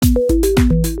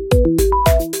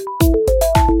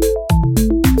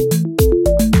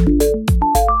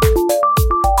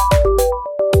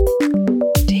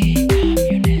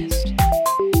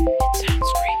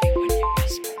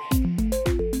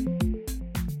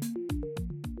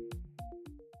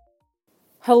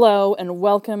Hello and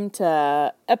welcome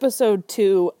to episode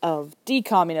 2 of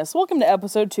Decommunist. Welcome to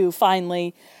episode 2,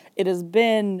 finally. It has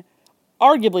been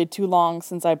arguably too long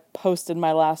since I posted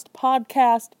my last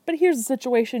podcast, but here's the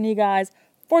situation, you guys.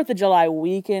 4th of July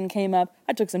weekend came up,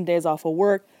 I took some days off of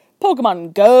work,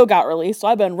 Pokemon Go got released, so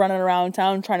I've been running around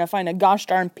town trying to find a gosh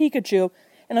darn Pikachu,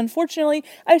 and unfortunately,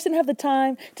 I just didn't have the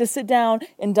time to sit down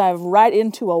and dive right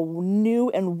into a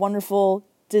new and wonderful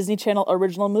Disney Channel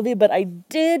original movie, but I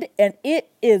did, and it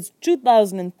is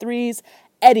 2003's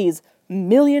Eddie's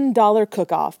Million Dollar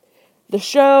Cook-Off. The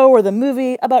show or the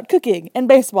movie about cooking and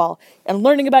baseball and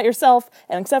learning about yourself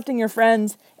and accepting your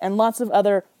friends and lots of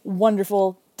other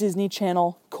wonderful Disney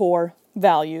Channel core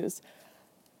values.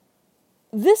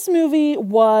 This movie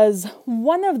was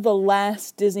one of the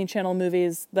last Disney Channel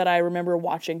movies that I remember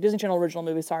watching. Disney Channel original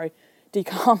movies, sorry.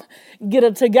 DCOM, get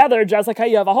it together, Jessica.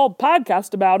 You have a whole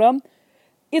podcast about them.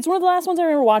 It's one of the last ones I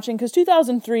remember watching because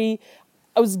 2003,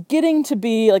 I was getting to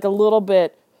be like a little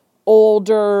bit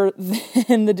older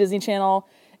than the Disney Channel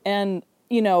and,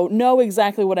 know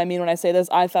exactly what I mean when I say this.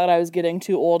 I thought I was getting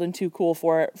too old and too cool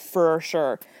for it, for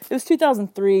sure. It was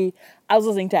 2003. I was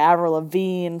listening to Avril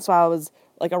Lavigne, so I was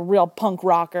like a real punk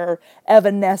rocker,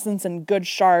 Evanescence and Good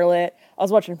Charlotte. I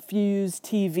was watching Fuse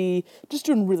TV, just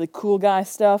doing really cool guy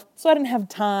stuff, so I didn't have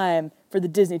time for the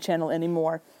Disney Channel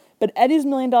anymore. But Eddie's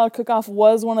Million Dollar Cook-Off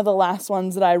was one of the last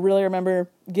ones that I really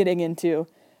remember getting into.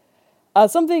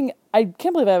 Something, I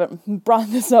can't believe I haven't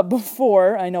brought this up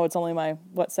before. I know it's only my,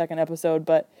 second episode,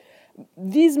 but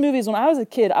these movies, when I was a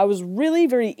kid, I was really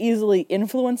very easily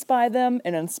influenced by them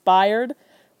and inspired.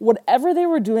 Whatever they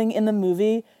were doing in the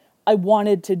movie, I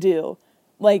wanted to do.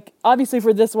 Like, obviously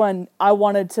for this one, I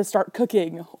wanted to start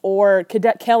cooking. Or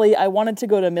Cadet Kelly, I wanted to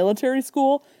go to military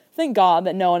school. Thank God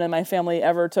that no one in my family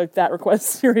ever took that request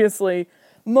seriously.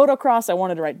 Motocross, I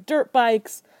wanted to ride dirt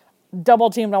bikes. Double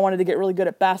teamed, I wanted to get really good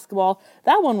at basketball.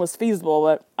 That one was feasible,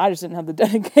 but I just didn't have the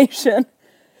dedication.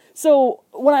 So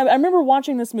when I remember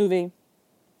watching this movie,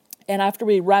 and after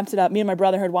we wrapped it up, me and my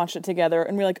brother had watched it together,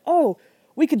 and we were like, oh,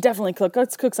 we could definitely cook.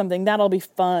 Let's cook something. That'll be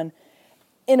fun.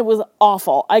 And it was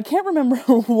awful. I can't remember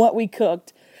what we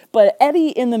cooked, but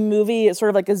Eddie in the movie is sort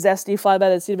of like a zesty, fly by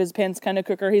the seat of his pants kind of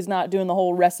cooker. He's not doing the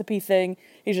whole recipe thing.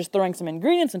 He's just throwing some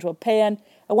ingredients into a pan.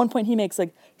 At one point, he makes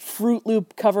like Fruit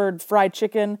Loop covered fried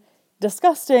chicken.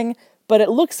 Disgusting, but it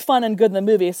looks fun and good in the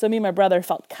movie. So me and my brother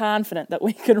felt confident that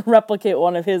we could replicate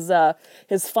one of his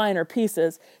finer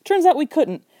pieces. Turns out we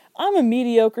couldn't. I'm a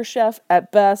mediocre chef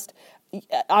at best.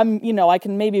 I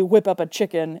can maybe whip up a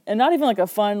chicken, and not even like a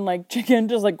fun like chicken,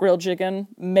 just like grilled chicken.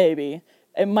 Maybe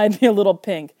it might be a little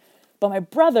pink. But my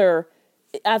brother,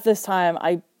 at this time,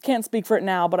 I can't speak for it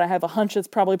now, but I have a hunch it's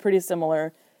probably pretty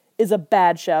similar, is a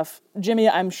bad chef. Jimmy,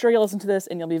 I'm sure you'll listen to this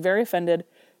and you'll be very offended,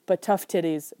 but tough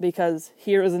titties, because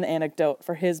here is an anecdote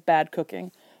for his bad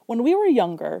cooking. When we were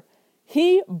younger,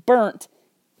 he burnt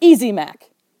Easy Mac.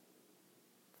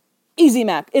 Easy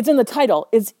Mac. It's in the title.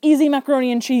 It's easy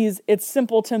macaroni and cheese. It's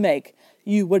simple to make,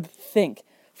 you would think.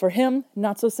 For him,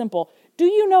 not so simple. Do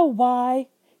you know why?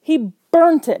 He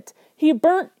burnt it. He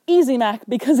burnt Easy Mac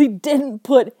because he didn't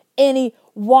put any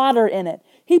water in it.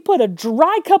 He put a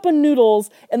dry cup of noodles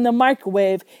in the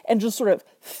microwave and just sort of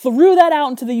threw that out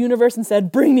into the universe and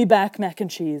said, bring me back mac and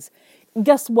cheese. And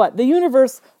guess what? The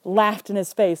universe laughed in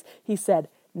his face. He said,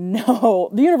 no,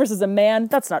 the universe is a man.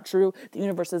 That's not true. The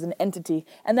universe is an entity.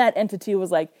 And that entity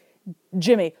was like,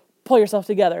 Jimmy, pull yourself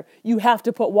together. You have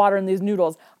to put water in these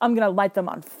noodles. I'm going to light them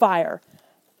on fire.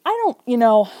 I don't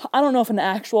know if an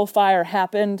actual fire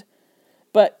happened,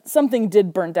 but something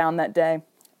did burn down that day.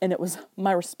 And it was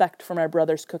my respect for my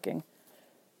brother's cooking.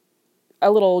 A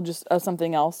little just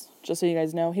something else, just so you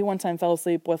guys know. He one time fell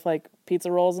asleep with like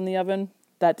pizza rolls in the oven.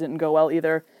 That didn't go well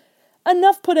either.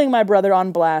 Enough putting my brother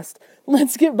on blast.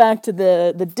 Let's get back to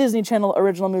the Disney Channel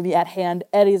original movie at hand,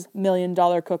 Eddie's Million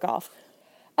Dollar Cook-Off.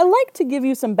 I'd like to give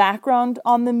you some background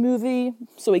on the movie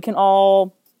so we can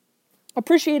all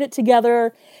appreciate it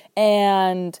together.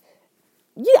 And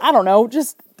yeah, I don't know,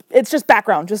 it's just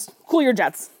background. Just cool your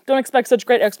jets. Don't expect such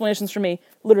great explanations from me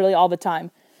literally all the time.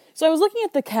 So I was looking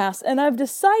at the cast, and I've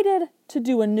decided to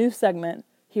do a new segment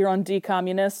here on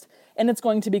Decommunist, and it's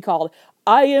going to be called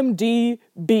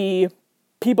IMDb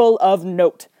People of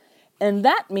Note. And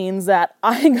that means that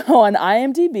I go on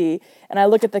IMDb and I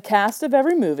look at the cast of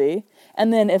every movie,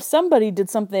 and then if somebody did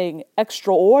something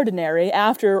extraordinary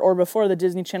after or before the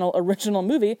Disney Channel original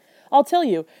movie, I'll tell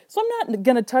you. So I'm not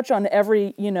going to touch on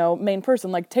every, main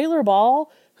person. Like Taylor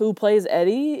Ball, who plays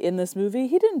Eddie in this movie,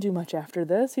 he didn't do much after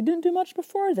this. He didn't do much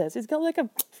before this. He's got like a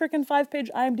freaking 5-page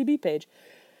IMDb page.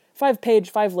 5-page,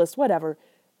 5 list, whatever.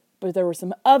 But there were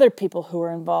some other people who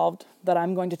were involved that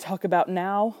I'm going to talk about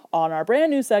now on our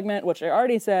brand new segment, which I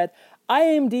already said,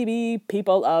 IMDb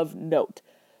People of Note.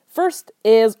 First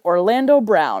is Orlando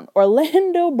Brown.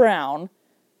 Orlando Brown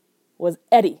was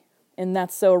Eddie in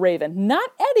That's So Raven.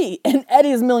 Not Eddie in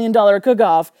Eddie's $1 Million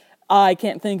Cook-Off. I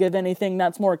can't think of anything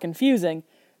that's more confusing.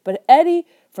 But Eddie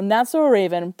from That's So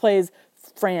Raven plays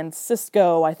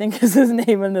Francisco, I think is his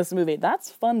name in this movie.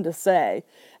 That's fun to say.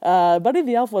 Buddy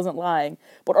the Elf wasn't lying.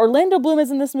 But Orlando Bloom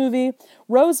is in this movie.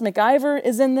 Rose McIver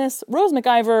is in this. Rose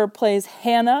McIver plays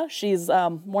Hannah. She's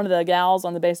one of the gals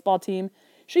on the baseball team.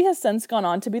 She has since gone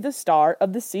on to be the star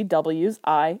of the CW's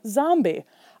iZombie.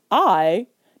 I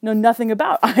know nothing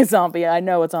about iZombie. I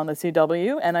know it's on the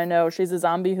CW, and I know she's a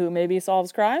zombie who maybe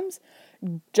solves crimes,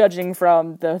 judging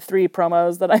from the 3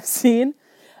 promos that I've seen.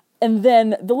 And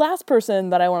then the last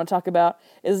person that I want to talk about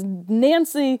is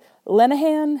Nancy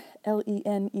Lenehan,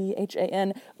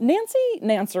 Lenehan. Nancy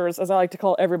Nancers, as I like to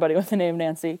call everybody with the name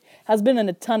Nancy, has been in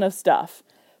a ton of stuff.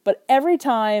 But every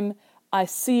time I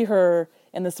see her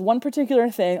in this one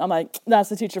particular thing, I'm like, that's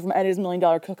the teacher from Eddie's $1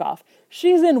 Million Cook-Off.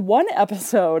 She's in one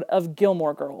episode of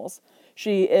Gilmore Girls.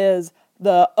 She is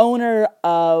the owner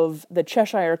of the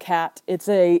Cheshire Cat. It's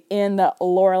a inn that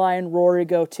Lorelai and Rory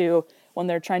go to when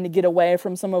they're trying to get away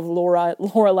from some of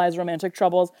Lorelai's romantic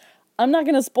troubles. I'm not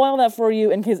going to spoil that for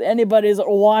you in case anybody's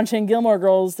watching Gilmore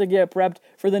Girls to get prepped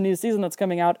for the new season that's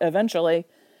coming out eventually.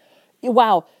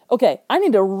 Wow. Okay, I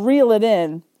need to reel it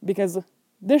in because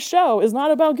this show is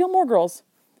not about Gilmore Girls.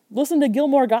 Listen to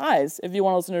Gilmore Guys if you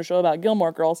want to listen to a show about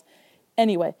Gilmore Girls.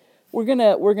 Anyway, we're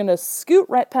gonna scoot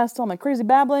right past all my crazy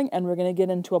babbling and we're gonna get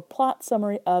into a plot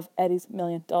summary of Eddie's $1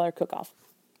 Million Cook-Off.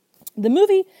 The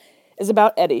movie is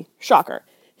about Eddie. Shocker.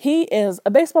 He is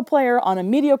a baseball player on a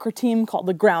mediocre team called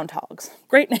the Groundhogs.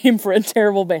 Great name for a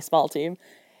terrible baseball team.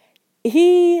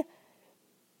 He's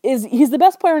the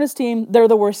best player on his team. They're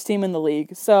the worst team in the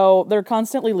league, so they're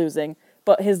constantly losing.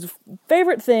 But his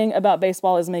favorite thing about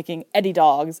baseball is making Eddie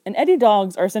dogs. And Eddie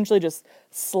dogs are essentially just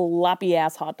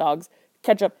sloppy-ass hot dogs.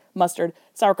 Ketchup, mustard,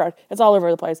 sauerkraut. It's all over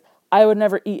the place. I would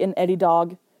never eat an Eddie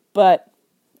dog, but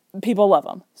people love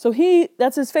them. So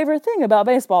that's his favorite thing about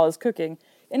baseball is cooking.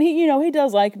 And he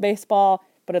does like baseball,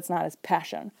 but it's not his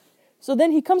passion. So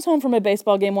then he comes home from a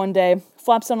baseball game one day,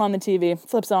 flips on the TV,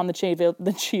 flips on the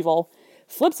Cheevel,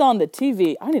 flips on the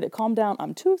TV. I need to calm down.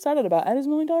 I'm too excited about Eddie's $1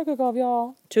 Million Cook-Off,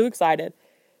 y'all. Too excited.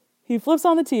 He flips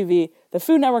on the TV, the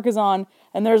Food Network is on,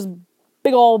 and there's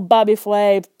big old Bobby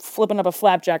Flay flipping up a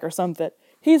flapjack or something.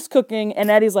 He's cooking, and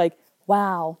Eddie's like,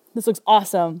 wow, this looks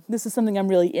awesome. This is something I'm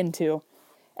really into.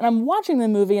 And I'm watching the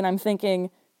movie and I'm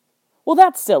thinking, well,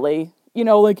 that's silly.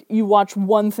 Like you watch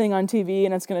one thing on TV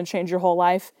and it's going to change your whole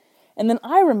life. And then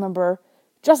I remember,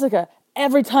 Jessica,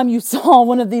 every time you saw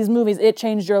one of these movies, it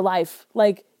changed your life.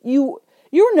 Like you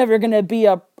were never going to be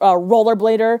a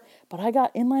rollerblader, but I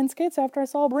got inline skates after I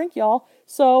saw Brink, y'all.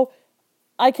 So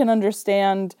I can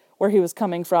understand where he was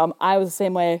coming from. I was the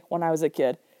same way when I was a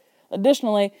kid.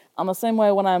 Additionally, I'm the same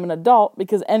way when I'm an adult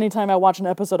because anytime I watch an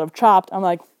episode of Chopped, I'm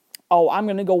like, oh, I'm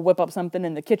going to go whip up something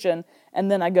in the kitchen,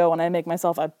 and then I go and I make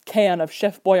myself a can of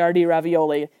Chef Boyardee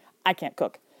ravioli. I can't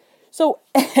cook. So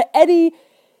Eddie,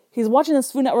 he's watching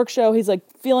this Food Network show, he's like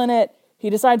feeling it, he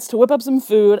decides to whip up some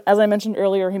food. As I mentioned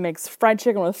earlier, he makes fried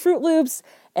chicken with Fruit Loops,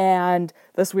 and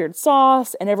this weird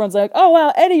sauce, and everyone's like, oh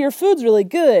wow, Eddie, your food's really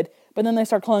good. But then they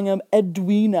start calling him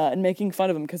Edwina and making fun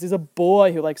of him because he's a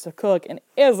boy who likes to cook, and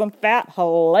isn't that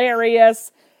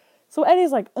hilarious? So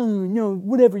Eddie's like, oh, no,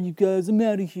 whatever, you guys, I'm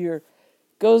out of here.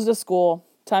 Goes to school,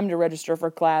 time to register for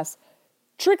class,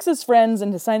 tricks his friends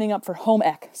into signing up for home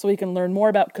ec so he can learn more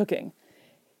about cooking.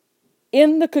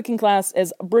 In the cooking class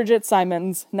is Bridget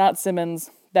Simons, not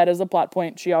Simmons. That is a plot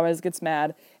point. She always gets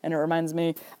mad, and it reminds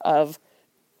me of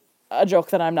a joke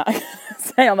that I'm not going to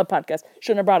say on the podcast.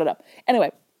 Shouldn't have brought it up.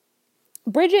 Anyway,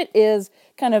 Bridget is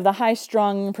kind of the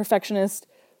high-strung perfectionist,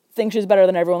 thinks she's better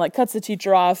than everyone, like cuts the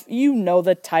teacher off. You know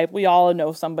the type. We all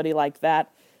know somebody like that.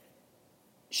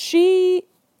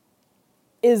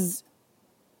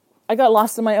 I got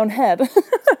lost in my own head.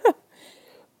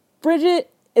 Bridget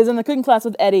is in the cooking class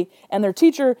with Eddie, and their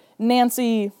teacher,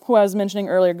 Nancy, who I was mentioning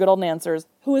earlier, good old Nancers,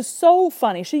 who is so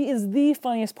funny. She is the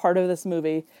funniest part of this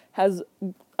movie, has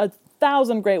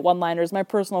 1,000 great one-liners. My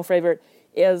personal favorite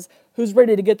is, who's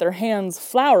ready to get their hands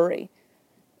floury?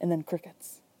 And then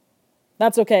crickets.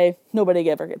 That's okay. Nobody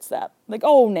ever gets that. Like,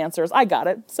 oh, Nancers, I got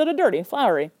it. So did dirty,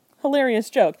 flowery.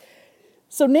 Hilarious joke.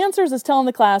 So Nancers is telling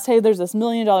the class, hey, there's this $1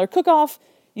 Million Cook-Off.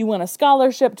 You win a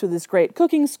scholarship to this great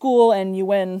cooking school, and you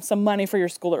win some money for your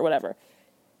school or whatever.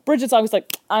 Bridget's always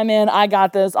like, I'm in, I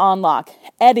got this, on lock.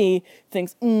 Eddie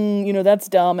thinks, that's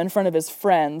dumb in front of his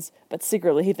friends, but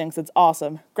secretly he thinks it's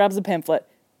awesome. Grabs a pamphlet,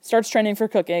 starts training for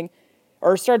cooking,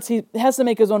 he has to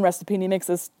make his own recipe, and he makes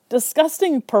this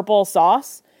disgusting purple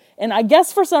sauce. And I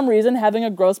guess for some reason, having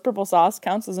a gross purple sauce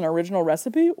counts as an original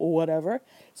recipe, whatever.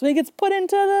 So he makes it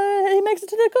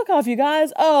to the cook-off, you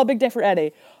guys. Oh, big day for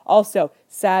Eddie. Also,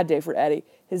 sad day for Eddie.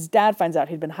 His dad finds out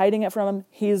he'd been hiding it from him.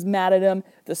 He's mad at him.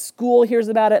 The school hears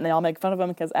about it, and they all make fun of him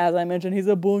because, as I mentioned, he's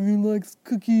a boy who likes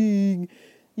cooking.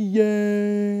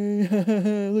 Yay.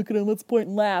 Look at him. Let's point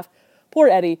and laugh. Poor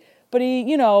Eddie. But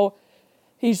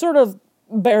he sort of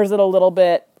bears it a little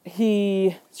bit.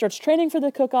 He starts training for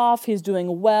the cook-off. He's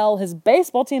doing well. His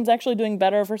baseball team's actually doing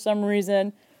better for some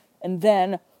reason. And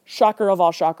then, shocker of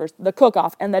all shockers, the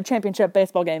cook-off and the championship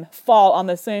baseball game fall on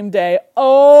the same day.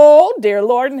 Oh, dear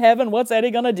Lord in heaven, what's Eddie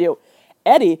going to do?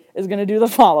 Eddie is going to do the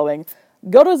following.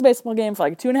 Go to his baseball game for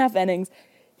like 2.5 innings.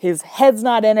 His head's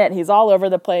not in it. He's all over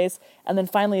the place. And then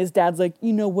finally his dad's like,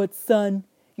 you know what, son?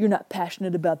 You're not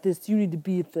passionate about this. You need to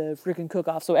be at the freaking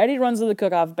cook-off. So Eddie runs to the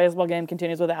cook-off. Baseball game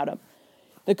continues without him.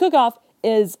 The cook-off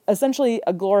is essentially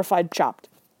a glorified Chopped.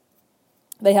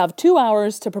 They have 2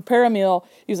 hours to prepare a meal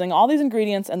using all these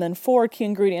ingredients and then 4 key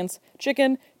ingredients: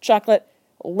 chicken, chocolate,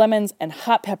 lemons, and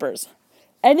hot peppers.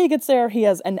 Eddie gets there. He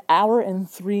has 1 hour and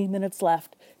 3 minutes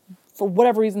left. For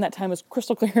whatever reason, that time was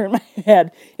crystal clear in my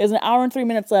head. He has 1 hour and 3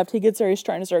 minutes left. He gets there. He's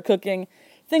trying to start cooking.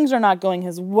 Things are not going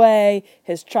his way.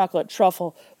 His chocolate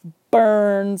truffle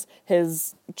burns.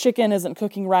 His chicken isn't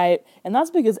cooking right. And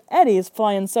that's because Eddie is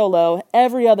flying solo.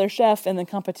 Every other chef in the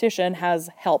competition has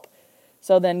help.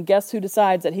 So then guess who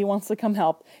decides that he wants to come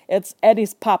help? It's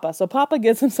Eddie's papa. So Papa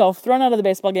gets himself thrown out of the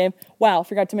baseball game. Wow,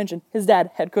 forgot to mention, his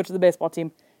dad, head coach of the baseball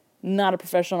team. Not a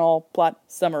professional plot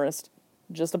summarist,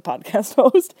 just a podcast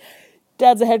host.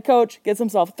 Dad's a head coach, gets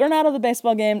himself thrown out of the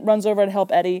baseball game, runs over to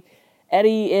help Eddie.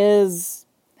 Eddie is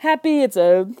happy. It's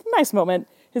a nice moment.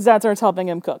 His dad starts helping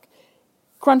him cook.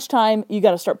 Crunch time, you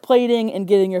got to start plating and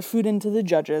getting your food into the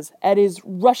judges. Eddie's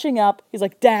rushing up. He's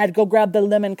like, Dad, go grab the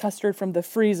lemon custard from the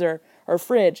freezer or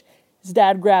fridge. His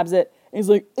dad grabs it. And he's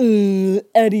like,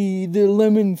 Eddie, the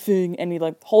lemon thing. And he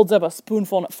holds up a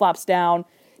spoonful and it flops down.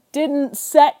 Didn't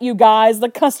set, you guys. The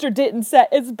custard didn't set.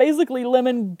 It's basically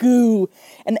lemon goo.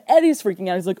 And Eddie's freaking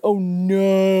out. He's like, oh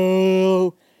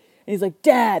no. And he's like,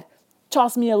 Dad,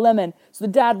 toss me a lemon. So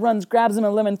the dad runs, grabs him a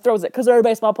lemon, throws it, because they're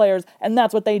baseball players, and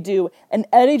that's what they do. And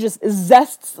Eddie just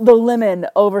zests the lemon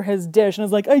over his dish, and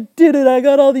is like, I did it, I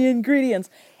got all the ingredients.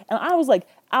 And I was like,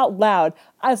 out loud,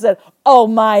 I said, oh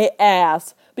my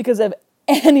ass. Because if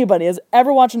anybody has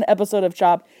ever watched an episode of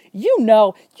Chopped, you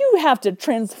know you have to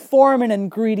transform an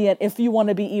ingredient if you want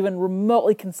to be even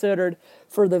remotely considered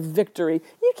for the victory.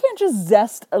 You can't just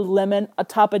zest a lemon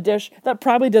atop a dish that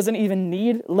probably doesn't even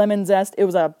need lemon zest. It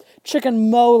was a chicken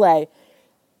mole.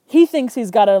 He thinks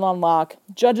he's got it on lock.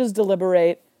 Judges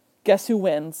deliberate. Guess who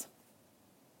wins?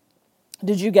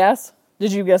 Did you guess?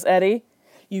 Did you guess Eddie?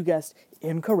 You guessed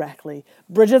incorrectly.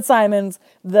 Bridget Simons,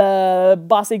 the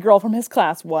bossy girl from his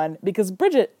class, won because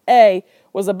Bridget, A,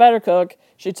 was a better cook.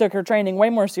 She took her training way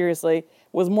more seriously,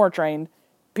 was more trained,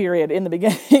 period, in the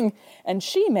beginning. And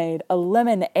she made a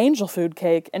lemon angel food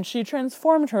cake, and she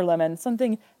transformed her lemon,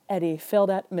 something Eddie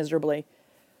failed at miserably.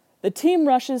 The team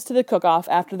rushes to the cook-off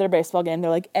after their baseball game.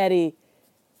 They're like, Eddie,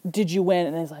 did you win?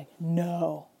 And he's like,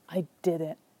 no, I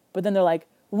didn't. But then they're like,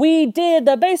 we did.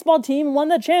 The baseball team won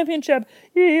the championship.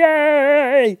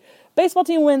 Yay! Baseball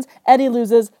team wins. Eddie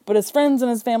loses, but his friends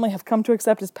and his family have come to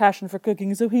accept his passion for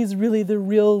cooking, so he's really the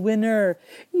real winner.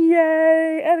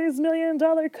 Yay! Eddie's $1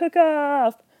 million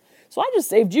cook-off. So I just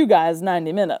saved you guys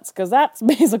 90 minutes, because that's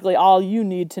basically all you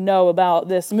need to know about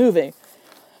this movie.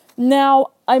 Now,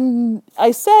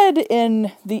 I said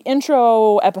in the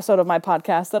intro episode of my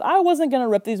podcast that I wasn't going to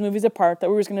rip these movies apart, that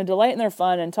we were just going to delight in their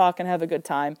fun and talk and have a good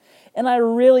time. And I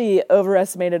really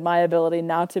overestimated my ability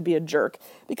not to be a jerk.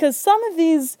 Because some of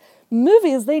these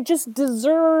movies, they just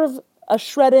deserve a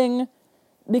shredding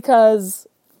because,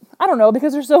 I don't know,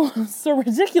 because they're so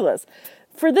ridiculous.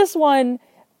 For this one,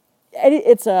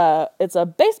 it's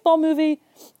a baseball movie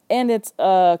and it's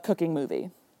a cooking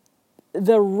movie.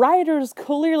 The writers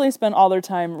clearly spent all their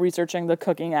time researching the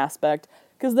cooking aspect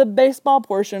because the baseball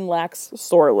portion lacks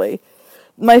sorely.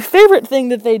 My favorite thing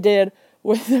that they did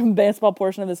with the baseball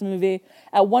portion of this movie,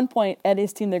 at one point,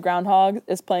 Eddie's team, the Groundhogs,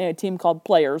 is playing a team called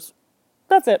Players.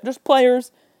 That's it, just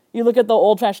Players. You look at the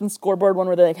old-fashioned scoreboard one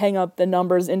where they hang up the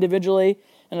numbers individually,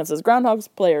 and it says Groundhogs,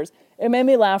 Players. It made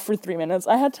me laugh for 3 minutes.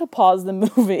 I had to pause the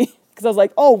movie because I was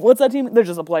like, oh, what's that team? They're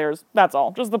just the Players. That's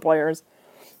all, just the Players.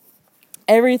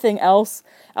 Everything else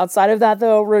outside of that,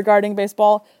 though, regarding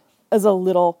baseball, is a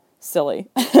little silly.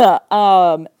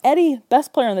 Eddie,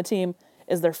 best player on the team,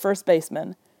 is their first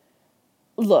baseman.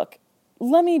 Look,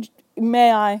 can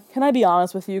I be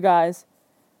honest with you guys?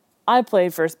 I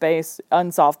played first base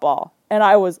on softball, and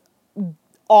I was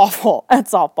awful at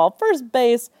softball. First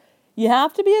base, you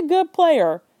have to be a good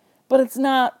player, but it's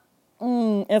not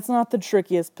the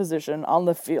trickiest position on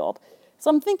the field. So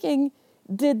I'm thinking,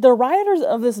 did the writers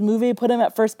of this movie put him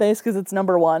at first base because it's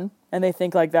number one, and they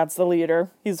think like that's the leader?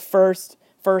 He's first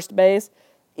base.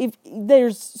 If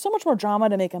there's so much more drama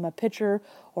to make him a pitcher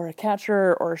or a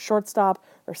catcher or a shortstop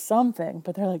or something,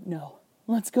 but they're like, no,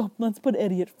 let's put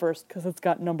Eddie at first because it's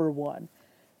got number one.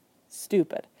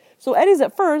 Stupid. So Eddie's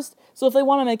at first, so if they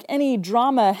want to make any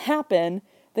drama happen,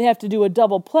 they have to do a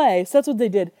double play. So that's what they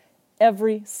did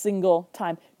every single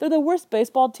time. They're the worst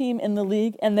baseball team in the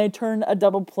league, and they turn a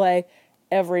double play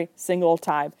every single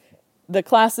time. The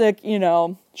classic,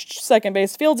 second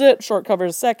base fields it, short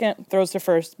covers second, throws to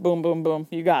first, boom, boom, boom,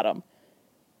 you got him.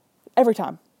 Every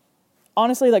time.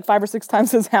 Honestly, like 5 or 6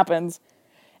 times this happens.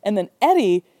 And then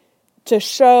Eddie, to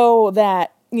show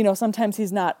that, sometimes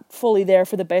he's not fully there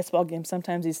for the baseball game,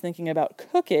 sometimes he's thinking about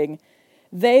cooking,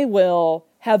 they will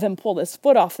have him pull his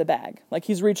foot off the bag. Like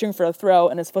he's reaching for a throw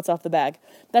and his foot's off the bag.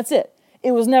 That's it.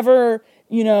 It was never,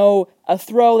 a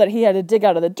throw that he had to dig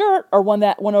out of the dirt or one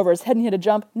that went over his head and he had to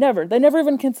jump. Never. They never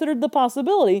even considered the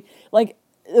possibility. Like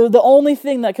the only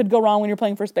thing that could go wrong when you're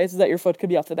playing first base is that your foot could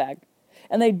be off the bag.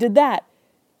 And they did that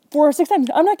 4 or 6 times.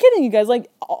 I'm not kidding you guys.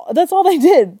 Like, that's all they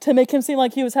did to make him seem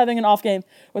like he was having an off game,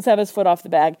 was have his foot off the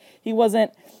bag. He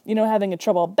wasn't, having a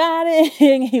trouble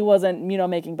batting. He wasn't,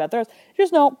 making bad throws.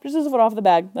 Just his foot off the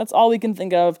bag. That's all we can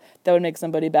think of that would make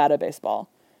somebody bad at baseball.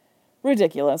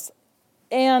 Ridiculous.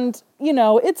 And,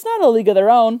 it's not a league of their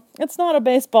own. It's not a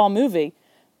baseball movie.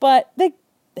 But they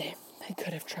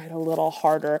could have tried a little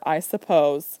harder, I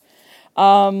suppose.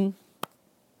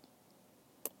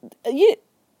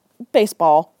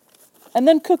 Baseball. And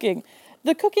then cooking.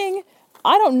 The cooking,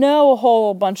 I don't know a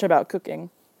whole bunch about cooking.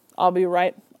 I'll be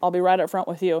right up front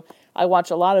with you. I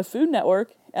watch a lot of Food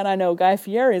Network, and I know Guy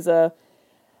Fieri's a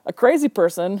crazy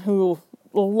person who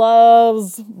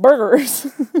loves burgers.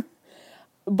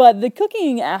 But the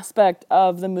cooking aspect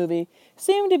of the movie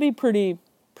seemed to be pretty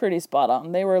spot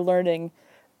on. They were learning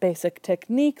basic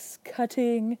techniques,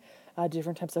 cutting,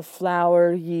 different types of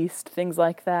flour, yeast, things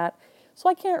like that. So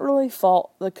I can't really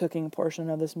fault the cooking portion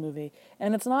of this movie.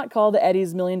 And it's not called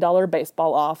Eddie's $1 Million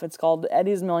Baseball Off. It's called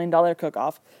Eddie's $1 Million Cook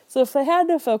Off. So if they had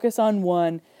to focus on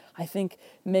one, I think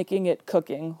making it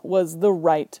cooking was the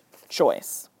right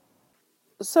choice.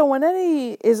 So when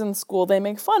Eddie is in school, they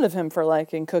make fun of him for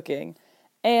liking cooking.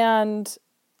 And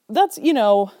that's,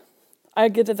 I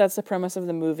get that that's the premise of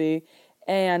the movie.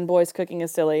 And boys cooking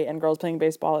is silly, and girls playing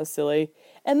baseball is silly.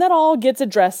 And that all gets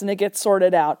addressed and it gets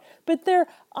sorted out. But there,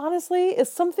 honestly,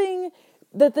 is something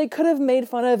that they could have made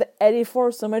fun of Eddie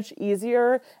for so much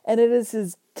easier, and it is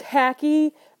his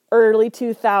tacky early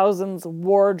 2000s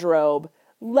wardrobe.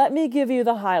 Let me give you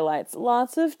the highlights.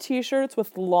 Lots of t-shirts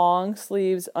with long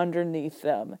sleeves underneath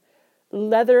them.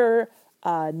 Leather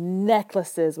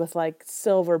necklaces with like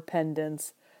silver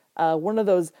pendants. One of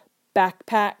those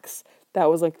backpacks that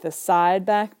was like the side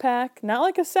backpack, not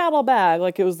like a saddle bag,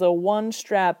 like it was the one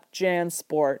strap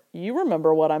JanSport. You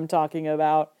remember what I'm talking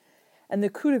about. And the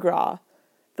coup de grace,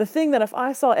 the thing that if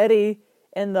I saw Eddie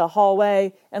in the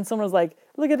hallway and someone was like,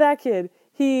 look at that kid,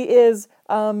 he is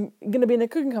going to be in a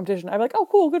cooking competition, I'd be like, oh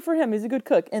cool, good for him, he's a good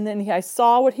cook. And then I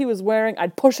saw what he was wearing,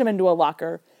 I'd push him into a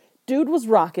locker. Dude was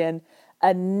rocking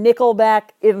a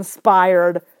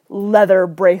Nickelback-inspired leather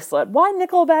bracelet. Why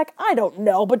Nickelback? I don't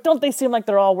know, but don't they seem like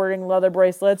they're all wearing leather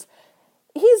bracelets?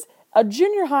 He's a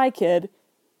junior high kid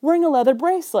wearing a leather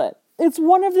bracelet. It's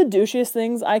one of the douchiest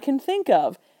things I can think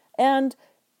of. And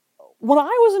when I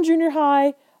was in junior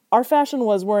high, our fashion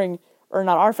was wearing, or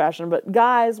not our fashion, but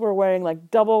guys were wearing like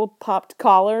double popped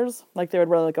collars. Like they would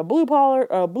wear like a blue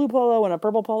polo and a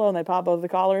purple polo, and they pop both the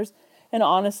collars. And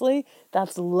honestly,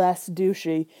 that's less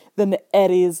douchey than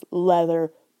Eddie's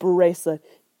leather bracelet.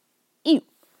 Ew.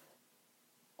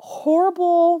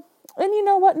 Horrible, and you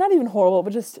know what, not even horrible,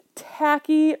 but just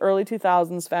tacky early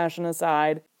 2000s fashion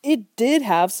aside, it did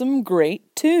have some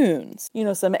great tunes.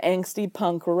 Some angsty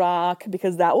punk rock,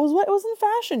 because that was what was in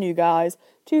fashion, you guys.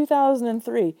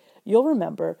 2003. You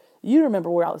remember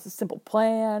where all this Simple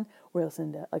Plan, we're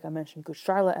listening to, like I mentioned, Good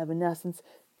Charlotte, Evanescence.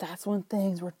 That's when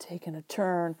things were taking a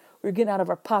turn. We were getting out of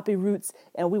our poppy roots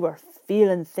and we were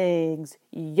feeling things.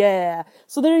 Yeah.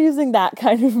 So they're using that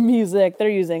kind of music. They're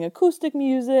using acoustic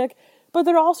music, But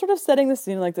they're all sort of setting the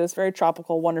scene like this very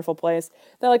tropical, wonderful place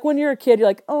that, like, when you're a kid, you're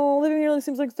like, oh, living here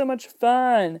seems like so much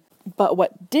fun. But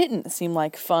what didn't seem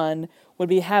like fun would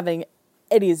be having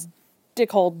Eddie's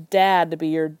dickhole dad to be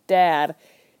your dad.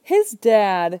 His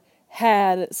dad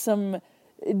had some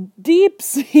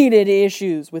deep-seated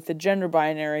issues with the gender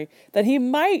binary that he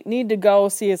might need to go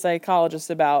see a psychologist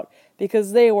about,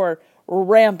 because they were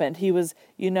rampant. He was,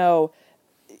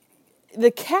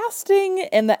 the casting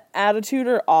and the attitude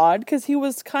are odd, because he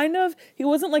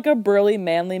wasn't like a burly,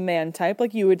 manly man type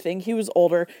like you would think. He was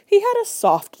older. He had a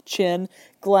soft chin,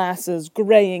 glasses,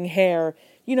 graying hair.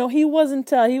 He wasn't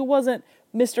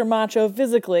Mr. Macho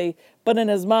physically, but in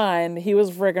his mind, he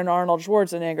was friggin' Arnold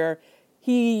Schwarzenegger.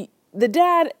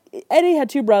 Eddie had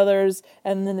 2 brothers,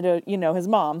 and then, his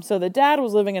mom. So the dad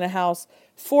was living in a house,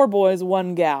 4 boys,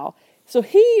 1 gal. So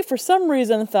he, for some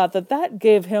reason, thought that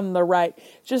gave him the right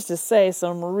just to say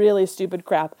some really stupid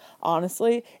crap.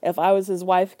 Honestly, if I was his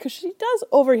wife, because she does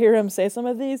overhear him say some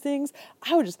of these things,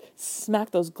 I would just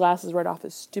smack those glasses right off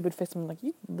his stupid face. I'm like,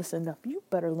 you listen up. You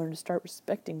better learn to start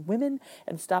respecting women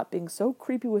and stop being so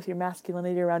creepy with your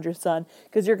masculinity around your son,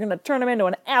 because you're going to turn him into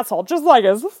an asshole just like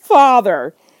his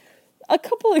father. A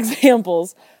couple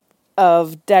examples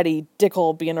of Daddy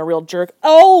Dickhole being a real jerk.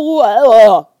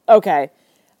 Okay.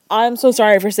 I'm so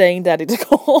sorry for saying Daddy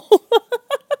Dickhole.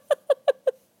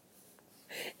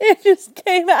 It just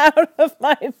came out of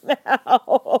my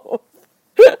mouth.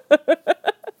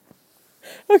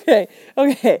 Okay.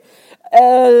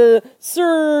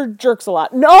 Sir jerks a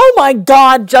lot. Oh my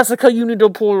God, Jessica, you need to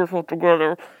pull yourself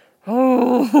together. Okay,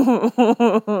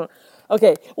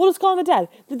 we'll just call him the dad.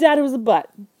 The dad who was a butt.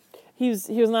 He was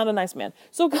not a nice man.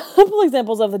 So a couple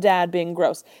examples of the dad being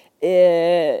gross.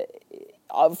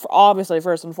 Obviously,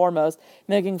 first and foremost,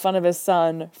 making fun of his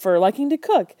son for liking to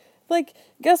cook. Like,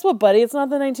 guess what, buddy? It's not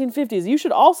the 1950s. You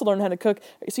should also learn how to cook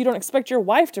so you don't expect your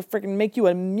wife to freaking make you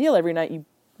a meal every night, you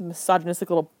misogynistic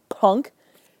little punk.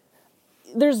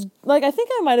 I think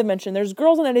I might have mentioned, there's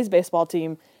girls on Eddie's baseball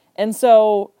team, and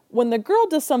so when the girl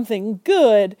does something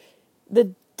good,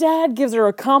 the dad gives her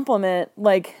a compliment,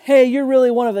 like, hey, you're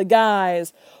really one of the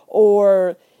guys,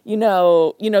 or,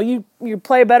 you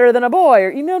play better than a boy,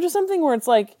 or, just something where it's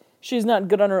like, she's not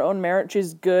good on her own merit,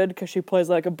 she's good because she plays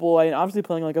like a boy, and obviously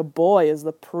playing like a boy is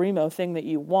the primo thing that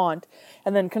you want.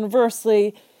 And then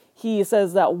conversely, he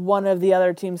says that one of the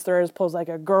other team's throwers plays like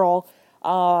a girl.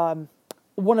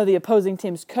 One of the opposing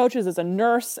team's coaches is a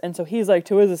nurse, and so he's like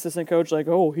to his assistant coach, like,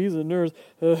 oh, he's a nurse.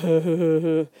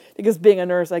 Because being a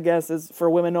nurse, I guess, is for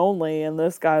women only in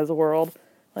this guy's world.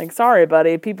 Like, sorry,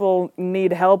 buddy, people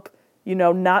need help,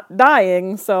 not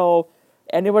dying, so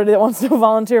anybody that wants to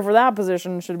volunteer for that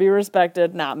position should be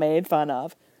respected, not made fun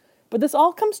of. But this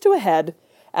all comes to a head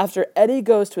after Eddie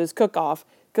goes to his cook-off,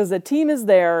 because the team is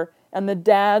there, and the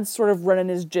dad's sort of running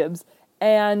his jibs,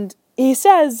 and he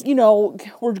says,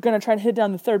 we're going to try to hit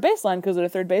down the third baseline because the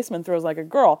third baseman throws like a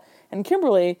girl. And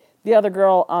Kimberly, the other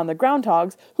girl on the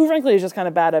Groundhogs, who frankly is just kind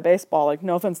of bad at baseball, like,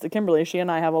 no offense to Kimberly, she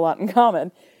and I have a lot in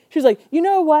common. She's like, you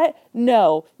know what?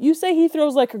 No, you say he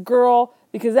throws like a girl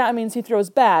because that means he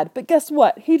throws bad. But guess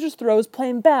what? He just throws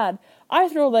plain bad. I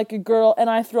throw like a girl and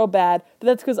I throw bad, but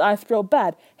that's because I throw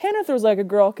bad. Hannah throws like a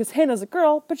girl because Hannah's a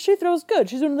girl, but she throws good.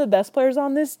 She's one of the best players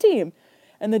on this team.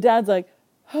 And the dad's like,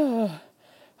 oh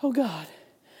God,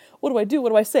 what do I do? What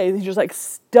do I say? He's just like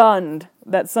stunned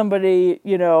that somebody,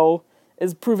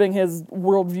 is proving his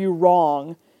worldview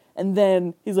wrong. And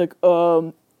then he's like,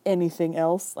 anything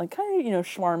else? Like, kind of,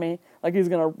 schmarmy. Like he's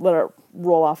going to let it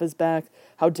roll off his back.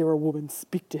 How dare a woman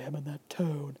speak to him in that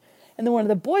tone? And then one of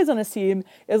the boys on his team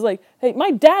is like, hey, my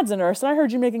dad's a nurse, and I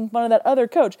heard you making fun of that other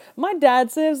coach. My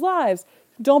dad saves lives.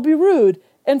 Don't be rude.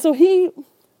 And so he,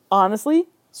 honestly,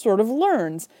 sort of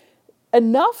learns.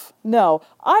 Enough? No.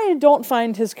 I don't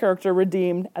find his character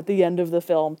redeemed at the end of the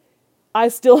film. I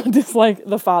still dislike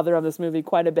the father of this movie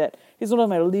quite a bit. He's one of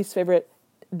my least favorite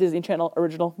Disney Channel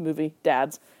original movie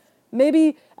dads.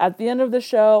 Maybe at the end of the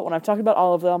show, when I've talked about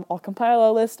all of them, I'll compile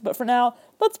a list. But for now,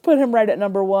 let's put him right at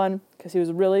number 1, because he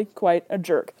was really quite a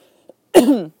jerk.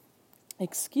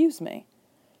 Excuse me.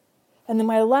 And then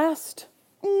my last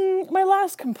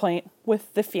complaint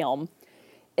with the film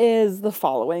is the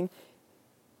following.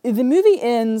 The movie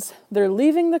ends, they're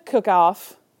leaving the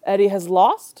cook-off. Eddie has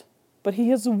lost, but he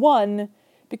has won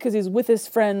because he's with his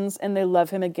friends and they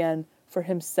love him again for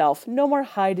himself. No more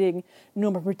hiding,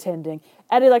 no more pretending.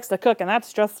 Eddie likes to cook and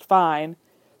that's just fine.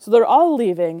 So they're all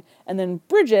leaving, and then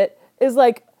Bridget is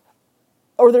like,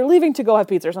 or they're leaving to go have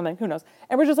pizza or something, who knows.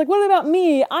 And Bridget's like, what about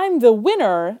me? I'm the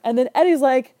winner. And then Eddie's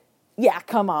like, yeah,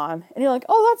 come on. And you're like,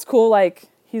 oh, that's cool. Like,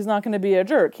 he's not going to be a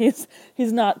jerk. He's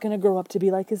not going to grow up to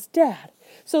be like his dad.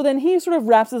 So then he sort of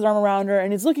wraps his arm around her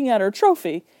and he's looking at her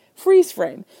trophy, freeze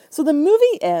frame. So the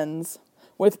movie ends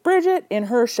with Bridget in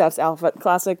her chef's outfit,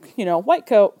 classic, white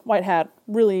coat, white hat,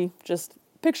 really just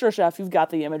picture a chef, you've got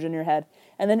the image in your head.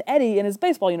 And then Eddie in his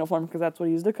baseball uniform, because that's what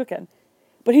he used to cook in.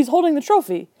 But he's holding the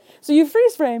trophy. So you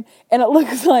freeze frame, and it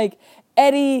looks like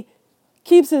Eddie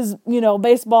keeps his,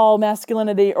 baseball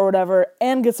masculinity or whatever,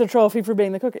 and gets a trophy for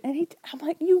being the cook. And I'm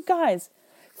like, you guys,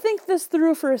 think this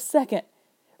through for a second.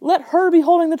 Let her be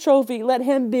holding the trophy, let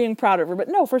him being proud of her. But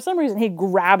no, for some reason, he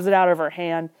grabs it out of her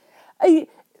hand. It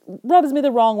rubs me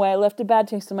the wrong way. I left a bad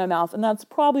taste in my mouth, and that's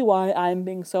probably why I'm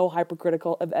being so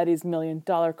hypercritical of Eddie's $1 Million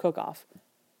Cook-Off.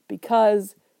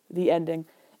 Because the ending.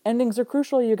 Endings are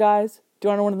crucial, you guys. Do you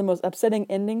want to know one of the most upsetting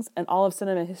endings in all of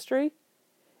cinema history?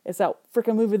 It's that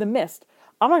freaking movie, The Mist.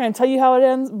 I'm not going to tell you how it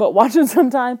ends, but watch it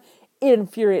sometime. It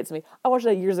infuriates me. I watched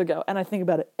that years ago, and I think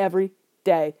about it every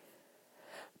day.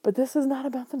 But this is not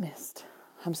about The Mist.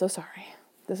 I'm so sorry.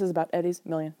 This is about Eddie's $1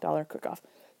 Million Cook-Off.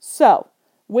 So,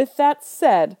 with that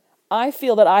said, I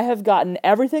feel that I have gotten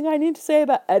everything I need to say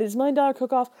about Eddie's $1 Million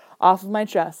Cook-Off off of my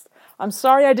chest. I'm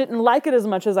sorry I didn't like it as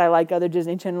much as I like other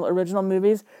Disney Channel original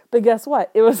movies, but guess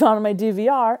what? It was on my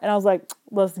DVR, and I was like,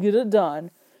 let's get it done.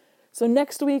 So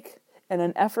next week, in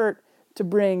an effort to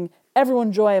bring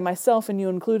everyone joy, myself and you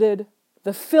included,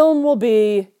 the film will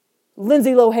be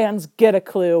Lindsay Lohan's Get a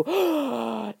Clue.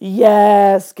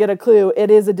 Yes, Get a Clue. It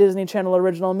is a Disney Channel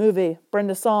original movie.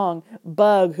 Brenda Song,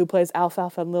 Bug, who plays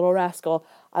Alfalfa and Little Rascal.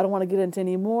 I don't want to get into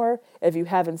any more. If you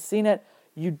haven't seen it,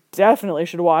 you definitely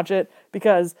should watch it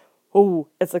because,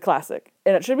 it's a classic.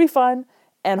 And it should be fun.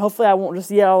 And hopefully I won't just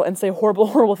yell and say horrible,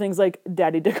 horrible things like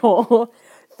Daddy Dickle.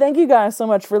 Thank you guys so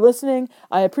much for listening.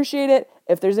 I appreciate it.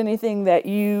 If there's anything that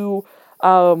you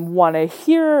want to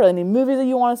hear, any movie that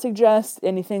you want to suggest,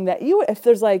 anything that if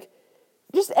there's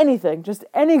just anything, just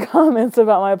any comments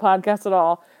about my podcast at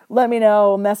all, let me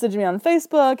know. Message me on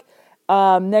Facebook.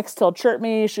 Next, chirp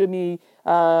me, shoot me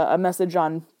a message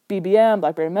on BBM,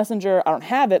 BlackBerry Messenger. I don't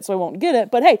have it, so I won't get it.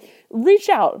 But hey, reach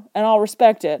out, and I'll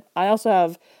respect it. I also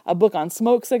have a book on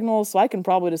smoke signals, so I can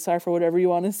probably decipher whatever you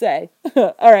want to say.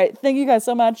 All right, thank you guys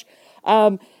so much.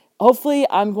 Hopefully,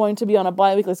 I'm going to be on a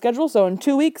bi-weekly schedule, so in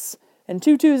 2 weeks and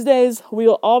 2 Tuesdays, we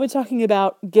will all be talking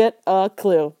about Get a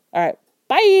Clue. All right,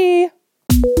 bye!